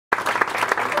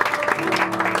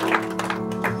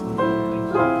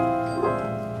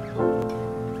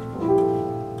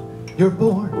You're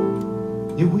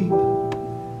born, you weep,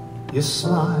 you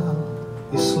smile,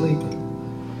 you sleep,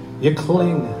 you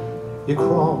cling, you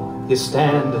crawl, you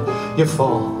stand, you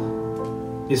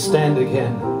fall, you stand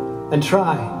again and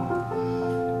try,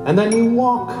 and then you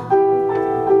walk.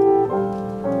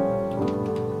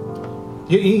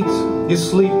 You eat, you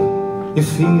sleep, you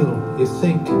feel, you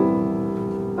think,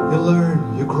 you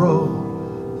learn, you grow,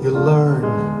 you learn,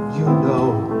 you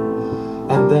know,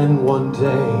 and then one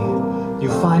day you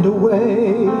find a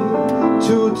way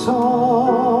to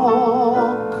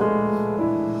talk.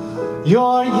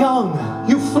 You're young,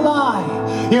 you fly,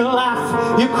 you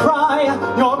laugh, you cry,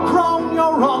 you're grown,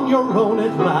 you're on your own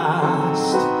at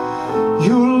last.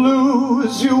 You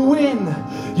lose, you win,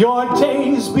 your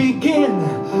days begin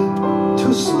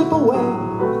to slip away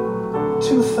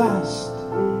too fast,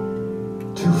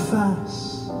 too fast.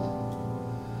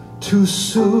 Too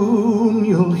soon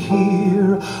you'll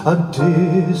hear a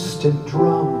distant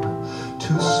drum.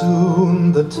 Too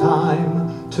soon the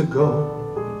time to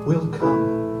go will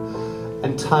come.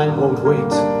 And time won't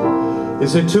wait.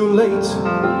 Is it too late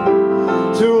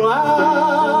to ask?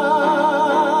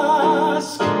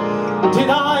 Did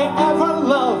I ever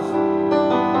love?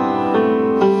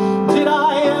 Did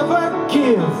I ever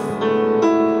give?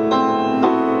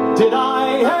 Did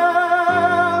I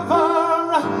ever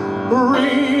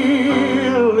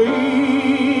really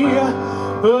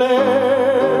live?